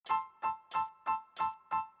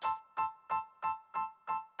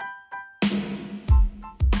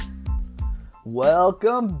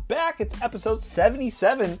Welcome back. It's episode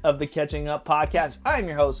 77 of the Catching Up Podcast. I'm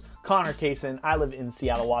your host, Connor Kaysen. I live in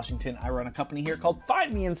Seattle, Washington. I run a company here called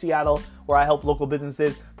Find Me in Seattle, where I help local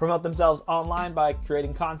businesses promote themselves online by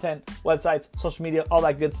creating content, websites, social media, all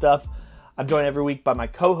that good stuff. I'm joined every week by my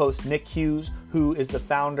co-host, Nick Hughes, who is the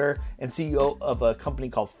founder and CEO of a company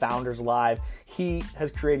called Founders Live. He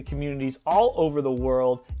has created communities all over the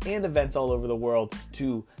world and events all over the world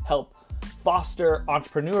to help foster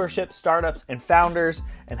entrepreneurship, startups, and founders,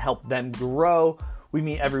 and help them grow. We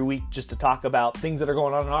meet every week just to talk about things that are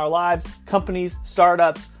going on in our lives, companies,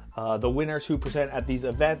 startups, the winners who present at these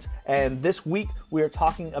events. And this week, we are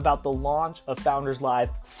talking about the launch of Founders Live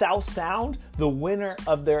South Sound, the winner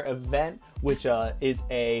of their event, which is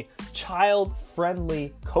a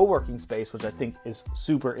child-friendly co-working space, which I think is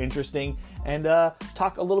super interesting, and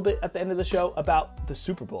talk a little bit at the end of the show about the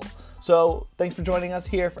Super Bowl. So thanks for joining us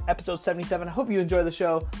here for episode 77. I hope you enjoy the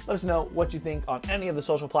show. Let us know what you think on any of the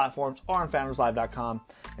social platforms or on founderslive.com.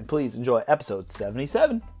 And please enjoy episode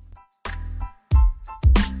 77.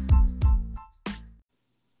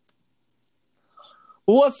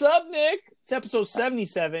 What's up, Nick? It's episode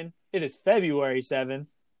 77. It is February 7th.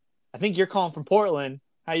 I think you're calling from Portland.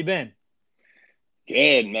 How you been?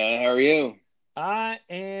 Good, man. How are you? I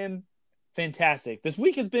am fantastic. This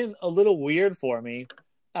week has been a little weird for me.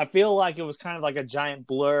 I feel like it was kind of like a giant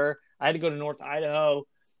blur. I had to go to North Idaho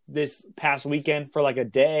this past weekend for like a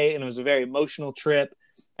day, and it was a very emotional trip.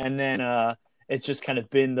 And then it's just kind of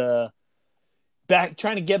been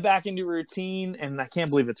trying to get back into routine, and I can't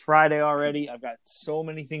believe it's Friday already. I've got so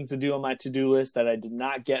many things to do on my to-do list that I did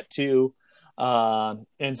not get to.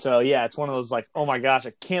 And so, yeah, it's one of those like, oh my gosh,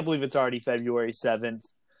 I can't believe it's already February 7th.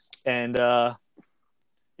 And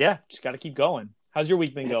yeah, just got to keep going. How's your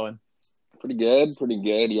week been going? Pretty good.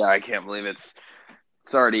 Yeah, I can't believe it's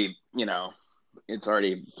already, it's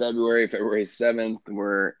already February 7th.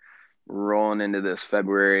 We're rolling into this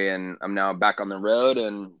February, and I'm now back on the road,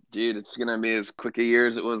 and dude, it's going to be as quick a year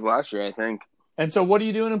as it was last year, I think. And so what are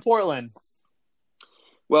you doing in Portland?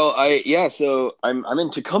 Well, so I'm in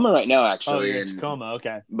Tacoma right now, actually. Oh, you're in Tacoma,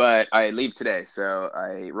 okay. But I leave today, so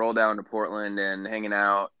I roll down to Portland and hanging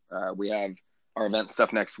out. We have our event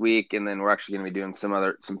stuff next week, and then we're actually going to be doing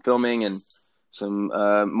some filming and some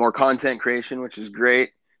more content creation, which is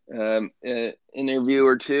great. Interview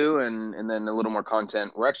or two, and then a little more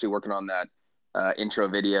content. We're actually working on that intro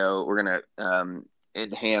video. We're going to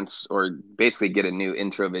enhance or basically get a new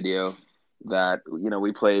intro video that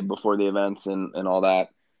we play before the events and all that.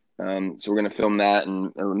 So we're going to film that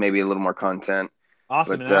and maybe a little more content.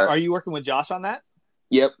 Awesome. But, are you working with Josh on that?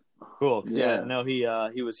 Yep. Cool. Yeah, I know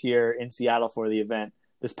he was here in Seattle for the event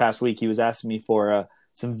this past week. He was asking me for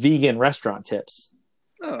some vegan restaurant tips.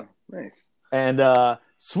 Oh, nice. And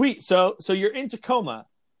sweet. So you're in Tacoma.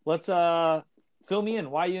 Let's fill me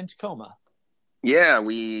in. Why are you in Tacoma? Yeah,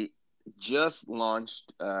 we just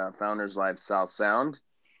launched Founders Live South Sound,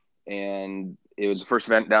 and it was the first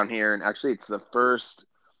event down here. And actually, it's the first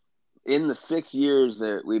in the 6 years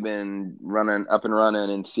that we've been up and running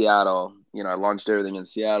in Seattle. I launched everything in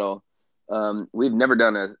Seattle. We've never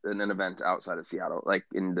done an event outside of Seattle, like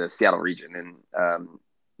in the Seattle region. And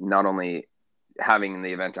not only having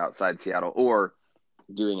the event outside Seattle or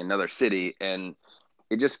doing another city. And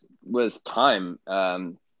it just was time. A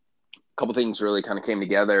couple things really kind of came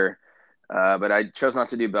together. But I chose not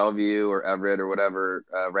to do Bellevue or Everett or whatever.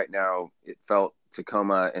 Right now, it felt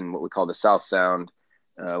Tacoma and what we call the South Sound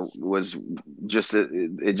was just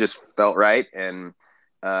it just felt right. And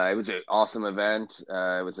it was an awesome event.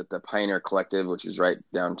 It was at the Pioneer Collective, which is right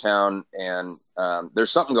downtown. And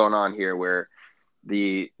there's something going on here where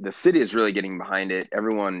the city is really getting behind it.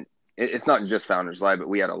 Everyone, it's not just Founders Live, but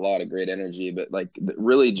we had a lot of great energy. But like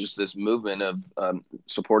really just this movement of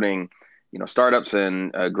supporting startups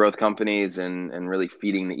and growth companies and really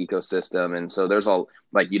feeding the ecosystem. And so there's all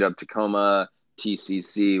like UW Tacoma,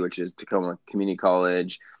 TCC, which is Tacoma Community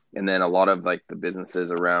College. And then a lot of like the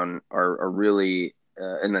businesses around are really,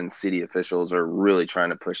 and then city officials are really trying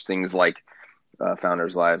to push things like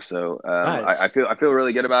Founders Live. So nice. I feel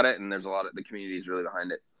really good about it. And there's a lot of the community is really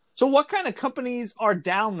behind it. So what kind of companies are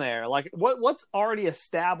down there? Like what's already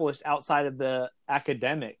established outside of the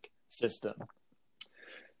academic system?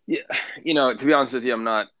 Yeah, to be honest with you, I'm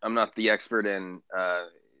not the expert in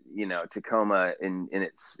Tacoma in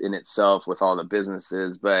itself with all the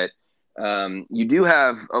businesses, but you do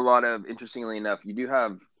have a lot of, interestingly enough, you do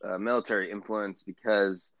have military influence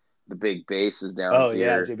because the big base is down here. Oh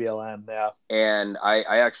yeah, JBLM, yeah. And I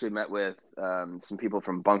actually met with some people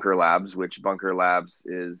from Bunker Labs, which Bunker Labs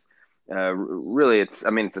is really, it's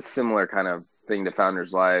a similar kind of thing to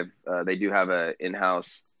Founders Live. They do have a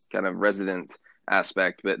in-house kind of resident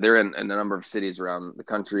aspect, but they're in a number of cities around the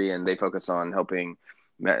country, and they focus on helping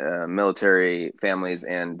military families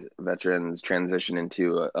and veterans transition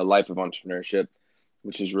into a life of entrepreneurship,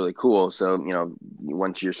 which is really cool. So,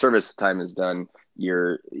 once your service time is done,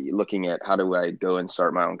 you're looking at how do I go and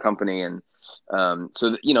start my own company. And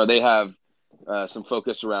they have some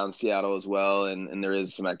focus around Seattle as well, and there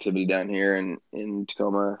is some activity down here in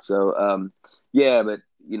Tacoma. So but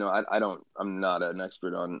I'm not an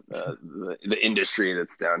expert on the industry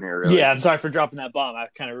that's down here, really. Yeah, I'm sorry for dropping that bomb. I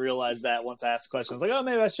kind of realized that once I asked the question. I was like, oh,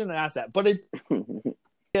 maybe I shouldn't have asked that. But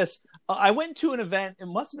yes, I went to an event. It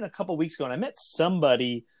must have been a couple weeks ago, and I met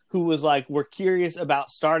somebody who was like, "We're curious about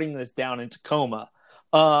starting this down in Tacoma."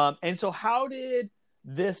 And so, how did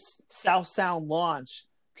this South Sound launch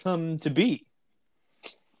come to be?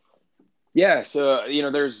 Yeah, so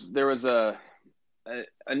there was a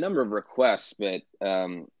number of requests, but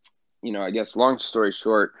I guess long story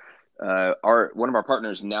short, one of our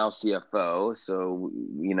partners, now CFO, so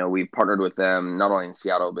we've partnered with them not only in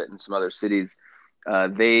Seattle but in some other cities.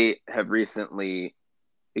 They have recently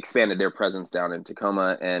expanded their presence down in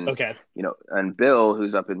Tacoma, and Okay. And Bill,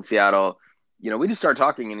 who's up in Seattle, we just started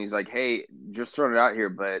talking, and he's like, "Hey, just throwing it out here,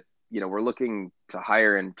 but we're looking to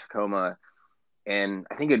hire in Tacoma, and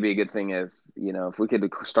I think it'd be a good thing if we could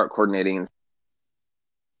start coordinating." And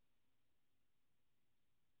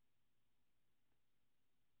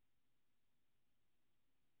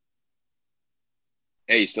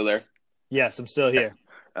hey, you still there? Yes, I'm still here.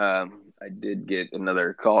 I did get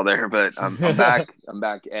another call there, but I'm back. I'm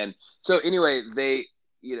back. And so anyway,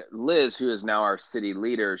 Liz, who is now our city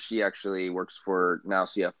leader, she actually works for now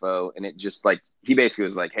CFO, and it just he basically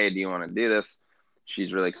was like, "Hey, do you want to do this?"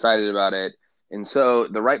 She's really excited about it. And so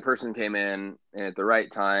the right person came in at the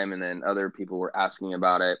right time, and then other people were asking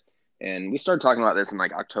about it. And we started talking about this in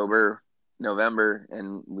October, November,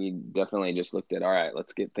 and we definitely just looked at, all right,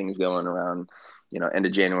 let's get things going around, end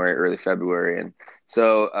of January, early February. And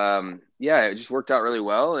so, it just worked out really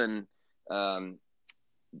well. And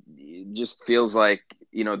it just feels like,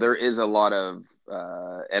 there is a lot of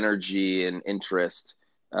energy and interest.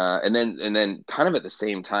 And then kind of at the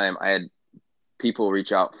same time, I had people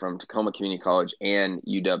reach out from Tacoma Community College and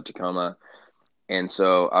UW Tacoma. And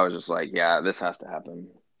so I was just like, yeah, this has to happen.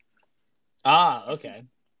 Okay.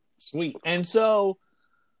 Sweet. And so,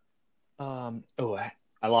 I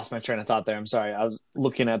lost my train of thought there. I'm sorry. I was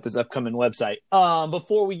looking at this upcoming website.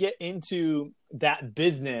 Before we get into that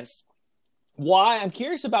business, I'm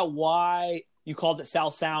curious about why you called it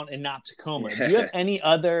South Sound and not Tacoma. Do you have any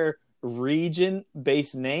other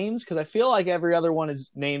region-based names? Because I feel like every other one is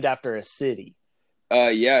named after a city.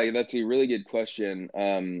 Yeah, that's a really good question.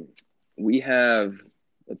 We have,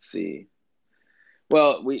 let's see.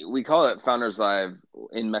 Well, we call it Founders Live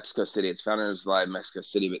in Mexico City. It's Founders Live Mexico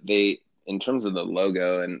City, but in terms of the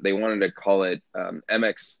logo, and they wanted to call it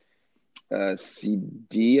MXCD,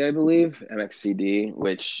 I believe, MXCD,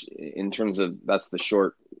 which in terms of, that's the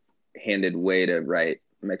short-handed way to write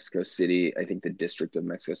Mexico City. I think the District of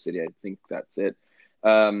Mexico City, I think that's it.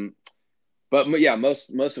 But yeah, most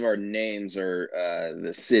of our names are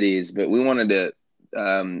the cities, but we wanted to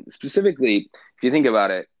specifically, if you think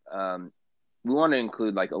about it, we want to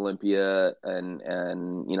include Olympia and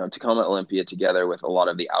Tacoma, Olympia together with a lot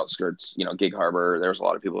of the outskirts, Gig Harbor. There's a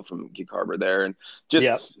lot of people from Gig Harbor there, and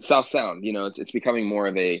just South Sound. It's becoming more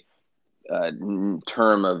of a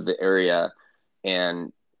term of the area,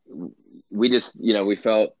 and we just we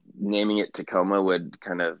felt naming it Tacoma would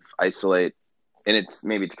kind of isolate, and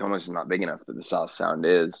maybe Tacoma's just not big enough, but the South Sound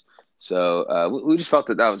is. So we just felt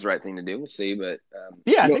that was the right thing to do. We'll see, but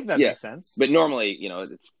I think that makes sense. But normally,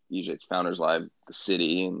 it's Founders Live, the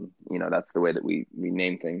city, and that's the way that we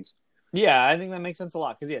name things. Yeah, I think that makes sense a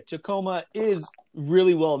lot because Tacoma is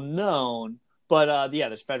really well known, but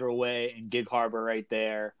there's Federal Way and Gig Harbor right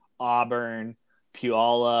there, Auburn,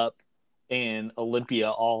 Puyallup, and Olympia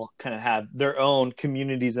all kind of have their own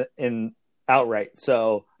communities in outright.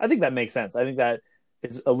 So I think that makes sense. I think that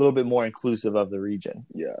is a little bit more inclusive of the region.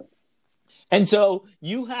 Yeah. And so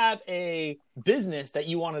you have a business that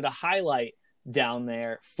you wanted to highlight down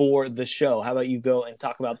there for the show. How about you go and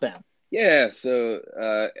talk about them? Yeah, so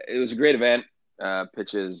it was a great event.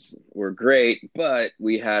 Pitches were great, but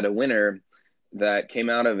we had a winner that came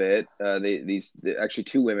out of it. Actually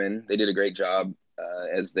two women, they did a great job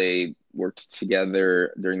as they worked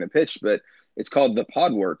together during the pitch, but it's called the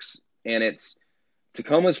Podworks, and it's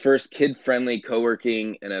Tacoma's first kid-friendly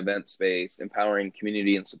co-working and event space, empowering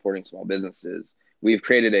community and supporting small businesses. We've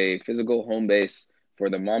created a physical home base for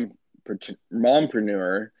the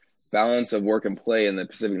mompreneur balance of work and play in the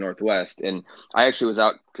Pacific Northwest. And I actually was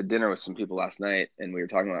out to dinner with some people last night, and we were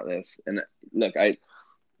talking about this. And look, I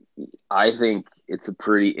think it's a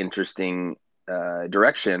pretty interesting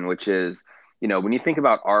direction, which is, when you think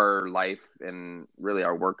about our life and really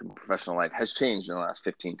our work and professional life has changed in the last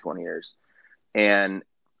 15, 20 years. And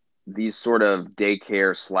these sort of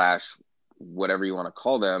daycare slash whatever you want to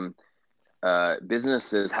call them,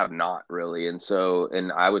 businesses have not really. And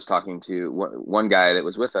I was talking to one guy that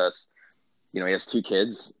was with us, he has two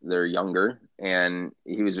kids, they're younger. And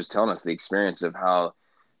he was just telling us the experience of how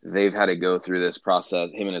they've had to go through this process,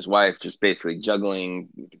 him and his wife, just basically juggling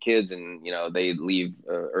the kids. And, they leave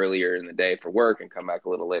earlier in the day for work and come back a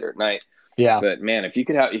little later at night. Yeah. But man, if you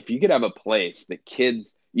could have a place that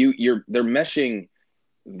kids, they're meshing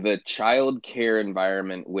the child care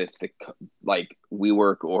environment with the like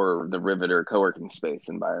WeWork or the Riveter co-working space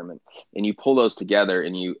environment, and you pull those together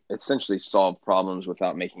and you essentially solve problems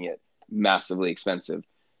without making it massively expensive.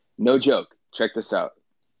 No joke. Check this out.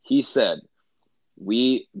 He said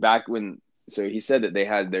he said that they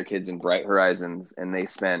had their kids in Bright Horizons and they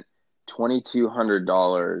spent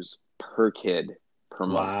 $2,200 per kid per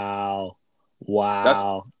month.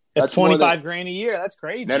 Wow. That's $25,000 a year. That's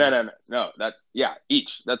crazy. No.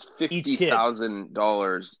 Each. That's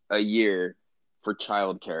 $50,000 a year for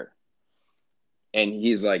childcare. And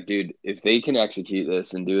he's like, dude, if they can execute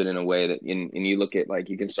this and do it in a way that, and you look at like,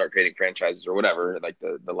 you can start creating franchises or whatever, like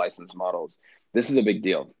the license models. This is a big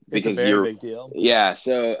deal because it's a very big deal. Yeah.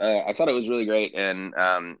 So I thought it was really great, and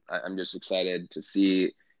I'm just excited to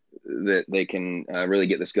see that they can really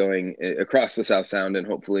get this going across the South Sound and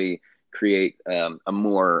hopefully create a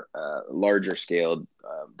more larger scaled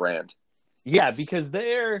brand. Yeah, because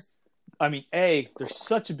there's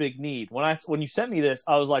such a big need. When you sent me this,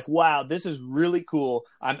 I was like, wow, this is really cool.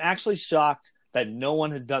 I'm actually shocked that no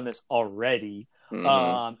one has done this already.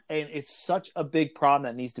 And it's such a big problem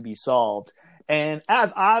that needs to be solved. And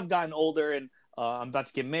as I've gotten older and I'm about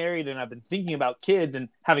to get married and I've been thinking about kids and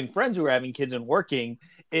having friends who are having kids and working,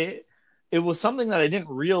 it was something that I didn't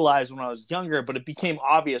realize when I was younger, but it became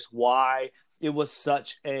obvious why it was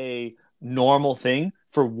such a normal thing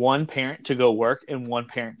for one parent to go work and one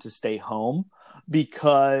parent to stay home,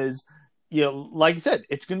 because, like I said,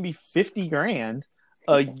 it's going to be $50,000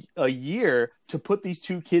 a year to put these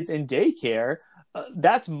two kids in daycare.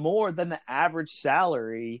 That's more than the average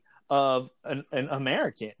salary of an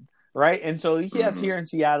American, right? And so, yes, here in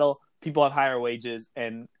Seattle, people have higher wages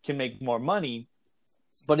and can make more money.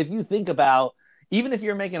 But if you think about, even if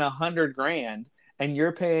you're making $100,000 and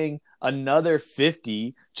you're paying another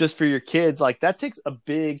 50 just for your kids, like that takes a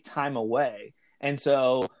big time away. And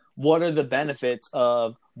so what are the benefits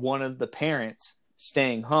of one of the parents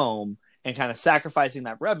staying home and kind of sacrificing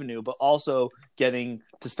that revenue, but also getting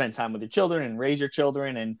to spend time with your children and raise your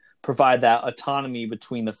children and provide that autonomy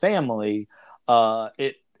between the family?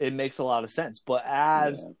 It makes a lot of sense. But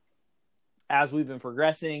as we've been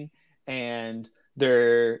progressing and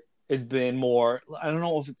there has been more, I don't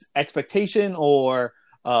know if it's expectation or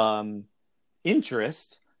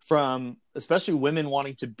interest from especially women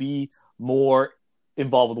wanting to be more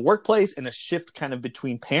involved with the workplace, and a shift kind of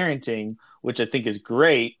between parenting, which I think is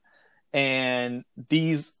great. And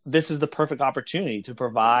this is the perfect opportunity to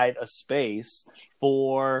provide a space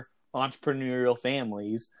for entrepreneurial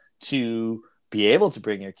families to be able to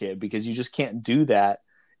bring your kid, because you just can't do that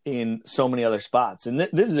in so many other spots. And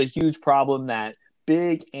this is a huge problem that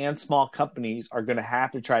big and small companies are going to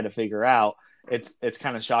have to try to figure out. It's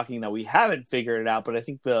kind of shocking that we haven't figured it out, but I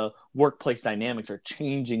think the workplace dynamics are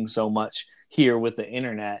changing so much here with the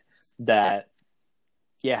internet that,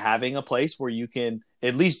 having a place where you can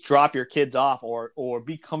at least drop your kids off or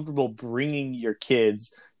be comfortable bringing your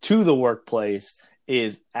kids to the workplace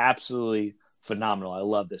is absolutely phenomenal. I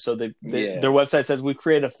love this. So their website says, we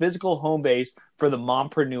create a physical home base for the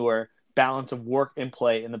mompreneur, balance of work and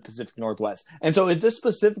play in the Pacific Northwest. And so is this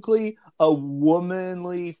specifically a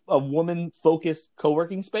woman-focused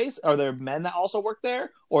co-working space? Are there men that also work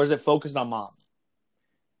there, or is it focused on mom?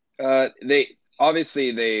 They've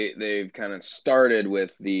kind of started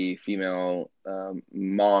with the female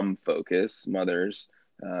mom focus, mothers,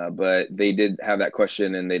 but they did have that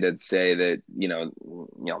question, and they did say that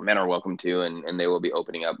men are welcome to, and they will be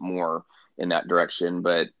opening up more in that direction.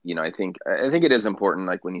 But I think it is important,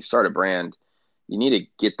 like when you start a brand, you need to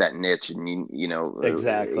get that niche, and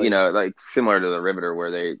exactly, like similar to the Riveter, where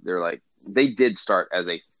they did start as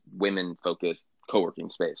a women focused co-working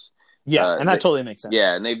space. Yeah, and that totally makes sense.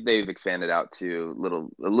 Yeah, and they've expanded out to a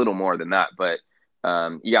little more than that, but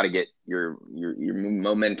you got to get your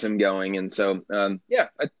momentum going, and so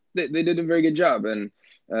they did a very good job, and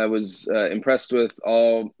was impressed with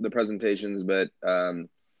all the presentations, but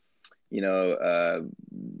in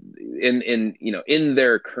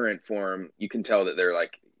their current form, you can tell that they're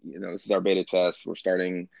like, this is our beta test. We're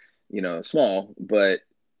starting, small, but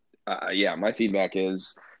my feedback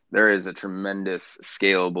is there is a tremendous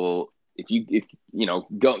scalable.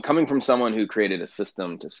 Coming from someone who created a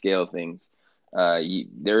system to scale things,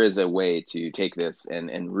 there is a way to take this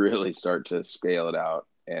and really start to scale it out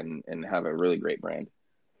and have a really great brand.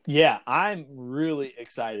 Yeah, I'm really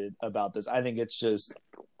excited about this. I think it's just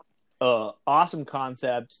awesome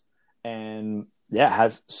concept, and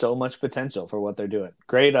has so much potential for what they're doing.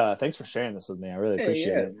 Great. Thanks for sharing this with me. I really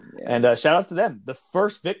appreciate it. Yeah. And shout out to them, the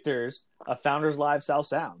first victors of Founders Live South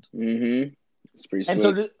Sound. Mm-hmm. It's pretty sweet.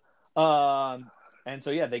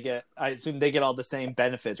 They get, I assume they get all the same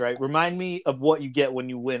benefits, right? Remind me of what you get when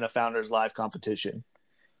you win a Founders Live competition.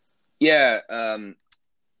 Yeah.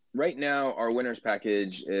 Right now, our winners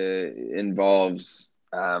package involves,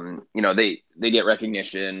 they get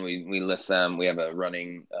recognition. We list them. We have a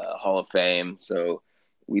running Hall of Fame, so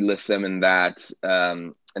we list them in that.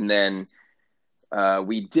 And then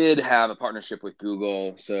we did have a partnership with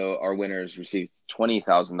Google, so our winners received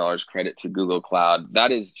 $20,000 credit to Google Cloud.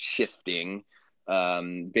 That is shifting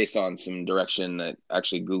based on some direction that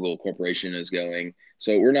actually Google Corporation is going.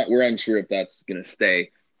 So we're unsure if that's going to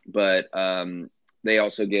stay, but they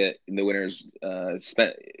also get the winners.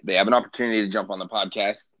 They have an opportunity to jump on the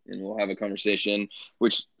podcast, and we'll have a conversation.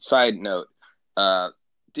 Which, side note,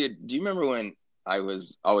 do you remember when I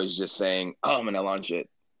was always just saying, "Oh, I'm gonna launch it.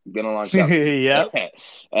 I'm gonna launch it." Yep.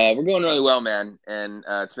 We're going really well, man, and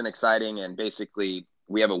it's been exciting. And basically,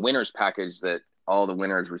 we have a winners package that all the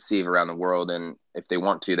winners receive around the world, and if they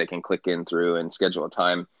want to, they can click in through and schedule a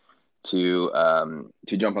time to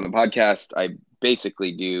jump on the podcast.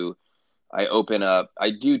 I open up,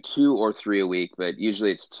 I do 2 or 3 a week, but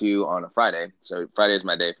usually it's 2 on a Friday. So Friday is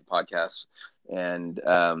my day for podcasts, and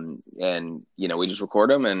we just record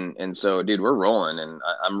them. And so, dude, we're rolling, and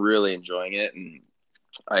I'm really enjoying it. And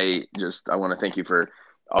I want to thank you for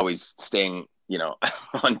always staying,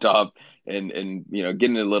 on top and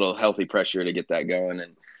getting a little healthy pressure to get that going.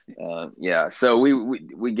 And so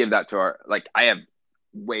we give that to our, I have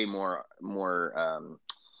way more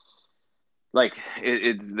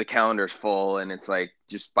the calendar's full, and it's like,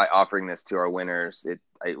 just by offering this to our winners,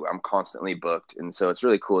 I'm constantly booked. And so it's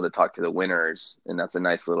really cool to talk to the winners. And that's a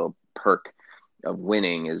nice little perk of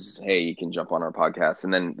winning is, hey, you can jump on our podcast.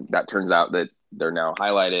 And then that turns out that they're now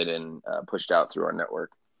highlighted and pushed out through our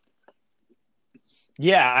network.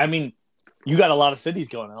 Yeah. I mean, you got a lot of cities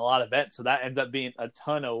going and a lot of events. So that ends up being a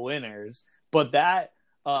ton of winners, but that,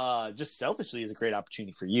 just selfishly is a great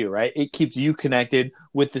opportunity for you, right? It keeps you connected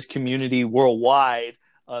with this community worldwide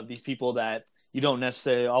of these people that you don't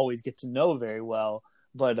necessarily always get to know very well,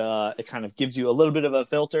 but it kind of gives you a little bit of a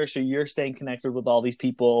filter, so you're staying connected with all these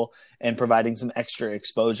people and providing some extra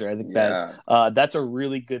exposure. I think that that's a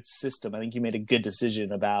really good system. I think you made a good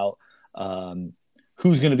decision about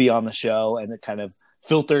who's going to be on the show, and it kind of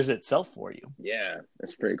filters itself for you. Yeah,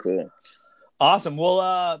 that's pretty cool. Awesome.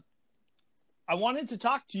 Well, I wanted to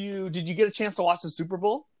talk to you. Did you get a chance to watch the Super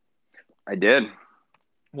Bowl? I did.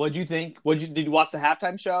 What'd you think? Did you watch the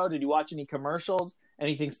halftime show? Did you watch any commercials?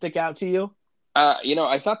 Anything stick out to you?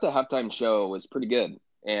 I thought the halftime show was pretty good.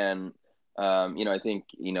 And, I think,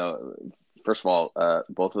 first of all,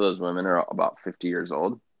 both of those women are about 50 years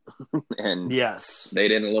old. And yes, they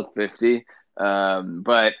didn't look 50.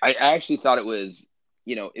 But I actually thought it was,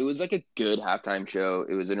 it was like a good halftime show.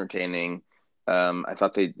 It was entertaining. I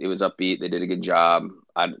thought it was upbeat. They did a good job.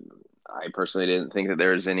 I personally didn't think that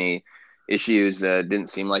there was any issues. Didn't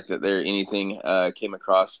seem like that anything came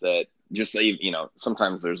across that just,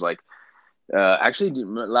 sometimes there's actually, do you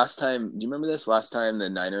remember this? Last time the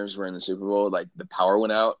Niners were in the Super Bowl, the power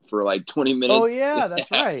went out for 20 minutes. Oh yeah, that's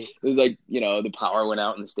right. It was the power went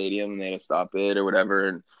out in the stadium and they had to stop it or whatever.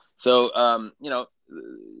 And so,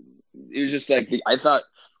 it was just I thought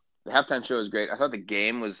the halftime show was great. I thought the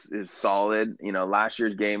game is solid. Last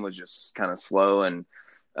year's game was just kind of slow and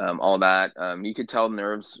all that. You could tell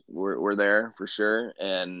nerves were there for sure.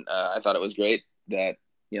 And I thought it was great that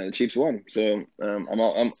the Chiefs won. So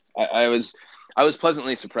I was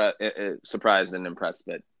pleasantly surprised and impressed.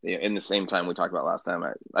 But in the same time we talked about last time,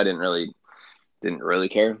 I didn't really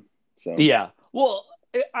care. So yeah, well,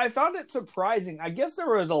 I found it surprising. I guess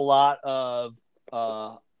there was a lot of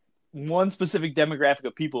one specific demographic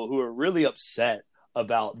of people who are really upset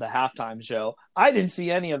about the halftime show. I didn't see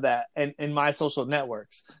any of that in my social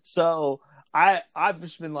networks. So I've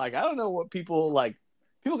just been I don't know what people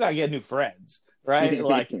gotta get new friends, right?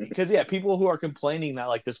 Because people who are complaining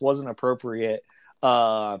that this wasn't appropriate,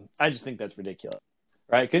 I just think that's ridiculous.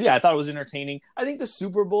 Right? Because, yeah, I thought it was entertaining. I think the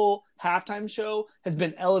Super Bowl halftime show has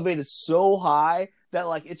been elevated so high that,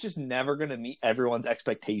 like, it's just never going to meet everyone's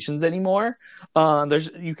expectations anymore.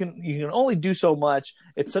 You can only do so much.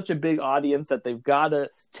 It's such a big audience that they've got to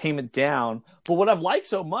tame it down. But what I've liked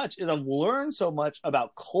so much is I've learned so much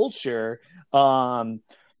about culture from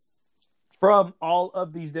all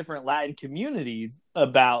of these different Latin communities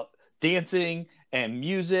about dancing and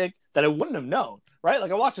music that I wouldn't have known. Right?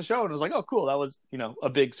 Like I watched the show and I was like, oh, cool. That was, a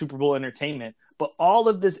big Super Bowl entertainment. But all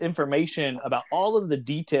of this information about all of the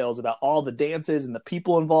details about all the dances and the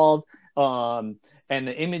people involved and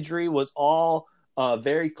the imagery was all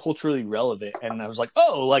very culturally relevant. And I was like,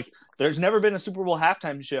 oh, like there's never been a Super Bowl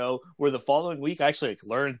halftime show where the following week I actually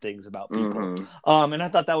learned things about people. Mm-hmm. And I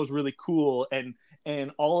thought that was really cool. And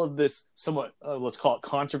all of this somewhat, let's call it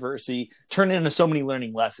controversy, turned into so many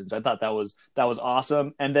learning lessons. I thought that was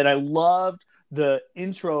awesome. And then I loved the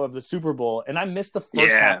intro of the Super Bowl, and I missed the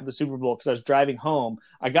first half of the Super Bowl because I was driving home.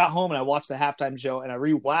 I got home and I watched the halftime show, and I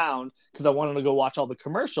rewound because I wanted to go watch all the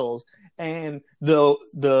commercials. And the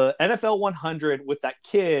NFL 100 with that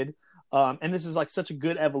kid, and this is like such a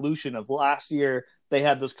good evolution of last year. They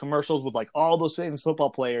had those commercials with like all those famous football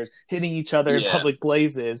players hitting each other in public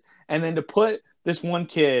places, and then to put this one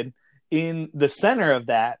kid in the center of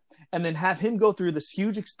that, and then have him go through this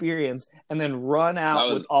huge experience and then run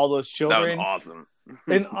out with all those children. That was awesome.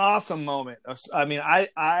 An awesome moment. I mean,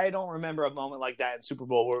 I don't remember a moment like that in Super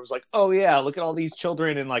Bowl where it was like, oh, yeah, look at all these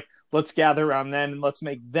children and, like, let's gather around them and let's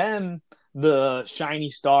make them the shiny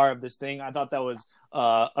star of this thing. I thought that was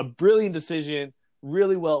a brilliant decision,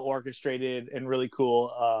 really well orchestrated and really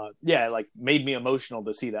cool. Like, made me emotional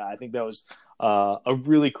to see that. I think that was a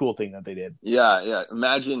really cool thing that they did. Yeah.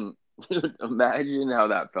 Imagine how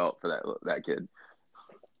that felt for that kid.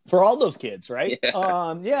 For all those kids, right?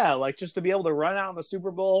 Yeah. Like just to be able to run out in the Super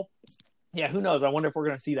Bowl. Yeah, who knows? I wonder if we're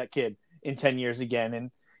going to see that kid in 10 years again. And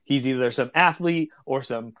he's either some athlete or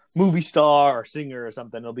some movie star or singer or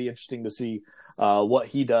something. It'll be interesting to see what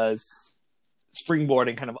he does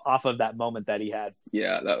springboarding kind of off of that moment that he had.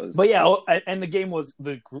 Yeah, that was. But yeah, and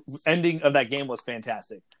the ending of that game was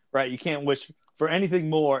fantastic, right? You can't wish for anything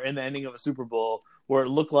more in the ending of a Super Bowl where it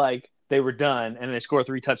looked like they were done and they score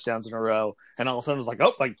 3 touchdowns in a row, and all of a sudden it was like,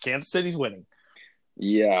 oh, like Kansas City's winning.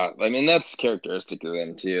 Yeah, I mean that's characteristic of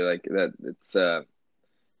them too. Like that,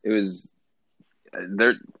 it was.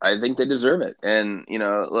 I think they deserve it, and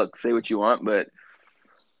look, say what you want, but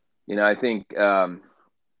I think Garoppolo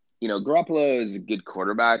is a good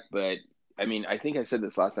quarterback, but I mean, I think I said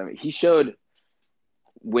this last time. He showed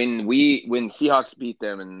when Seahawks beat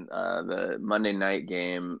them in the Monday night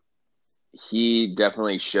game. He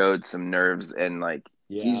definitely showed some nerves and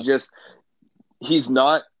he's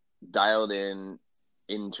not dialed in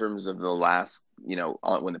terms of the last,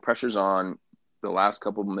 when the pressure's on the last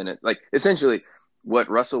couple of minutes, like essentially what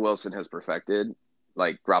Russell Wilson has perfected,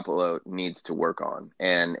 like Garoppolo needs to work on.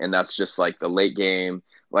 And that's just like the late game,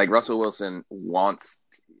 like Russell Wilson wants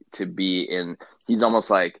to be in, he's almost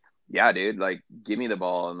like, yeah, dude, like give me the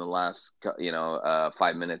ball in the last,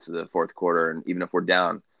 5 minutes of the fourth quarter. And even if we're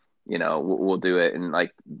down, we'll do it. And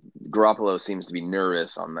like Garoppolo seems to be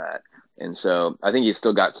nervous on that. And so I think he's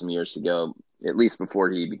still got some years to go, at least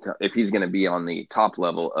before if he's going to be on the top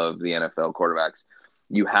level of the NFL quarterbacks,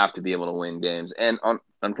 you have to be able to win games. And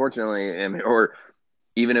unfortunately, or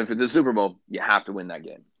even if it's the Super Bowl, you have to win that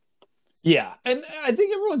game. Yeah. And I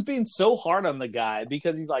think everyone's being so hard on the guy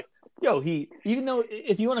because he's like, even though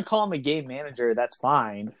if you want to call him a game manager, that's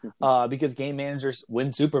fine because game managers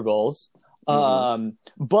win Super Bowls.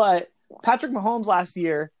 But Patrick Mahomes last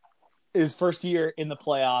year, his first year in the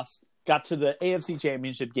playoffs, got to the AFC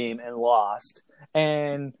Championship game and lost.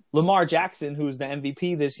 And Lamar Jackson, who's the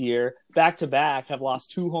MVP this year, back-to-back have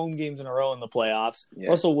lost 2 home games in a row in the playoffs. Yeah.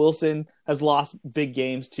 Russell Wilson has lost big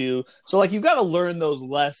games too. So, like, you've got to learn those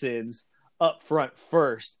lessons up front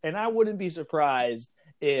first. And I wouldn't be surprised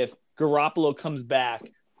if Garoppolo comes back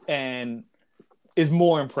and is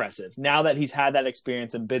more impressive. Now that he's had that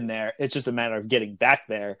experience and been there, it's just a matter of getting back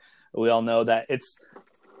there. We all know that it's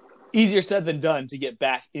easier said than done to get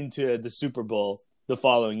back into the Super Bowl the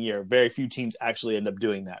following year. Very few teams actually end up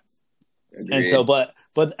doing that. Agreed. And so, but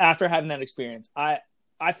after having that experience, I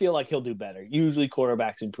feel like he'll do better. Usually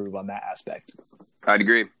quarterbacks improve on that aspect. I'd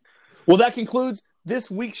agree. Well, that concludes this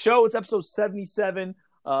week's show. It's episode 77.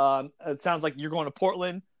 It sounds like you're going to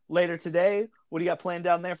Portland later today. What do you got planned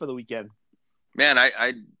down there for the weekend? Man,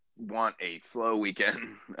 I want a slow weekend.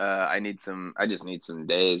 I just need some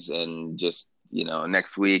days, and just,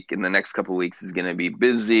 next week and the next couple of weeks is going to be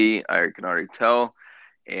busy. I can already tell.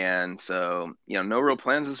 And so, no real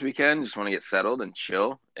plans this weekend. Just want to get settled and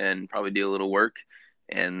chill and probably do a little work.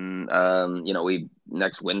 And, we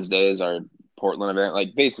next Wednesday is our Portland event.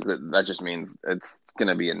 Like basically that just means it's going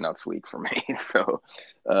to be a nuts week for me. So,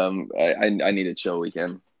 I need a chill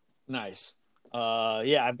weekend. Nice.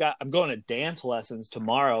 Yeah, I'm going to dance lessons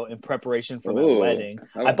tomorrow in preparation for my Ooh, wedding.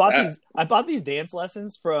 how I about bought that? I bought these dance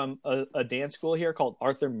lessons from a dance school here called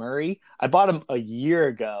Arthur Murray. I bought them a year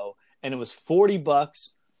ago, and it was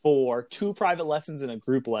 $40 for 2 private lessons and a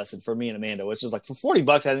group lesson for me and Amanda, which is like for $40,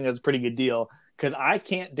 I think that's a pretty good deal because I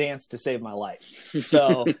can't dance to save my life.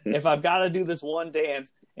 So if I've got to do this one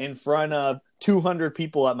dance in front of 200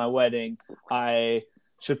 people at my wedding, I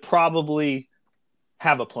should probably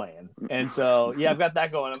have a plan. And so, yeah, I've got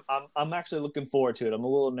that going. I'm actually looking forward to it. I'm a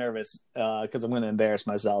little nervous because I'm going to embarrass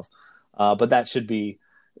myself, but that should be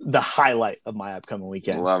the highlight of my upcoming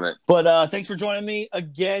weekend. Love it. But thanks for joining me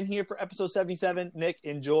again here for episode 77. Nick,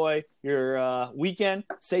 enjoy your weekend.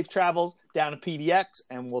 Safe travels down to PDX,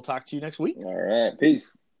 and we'll talk to you next week. All right.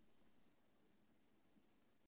 Peace.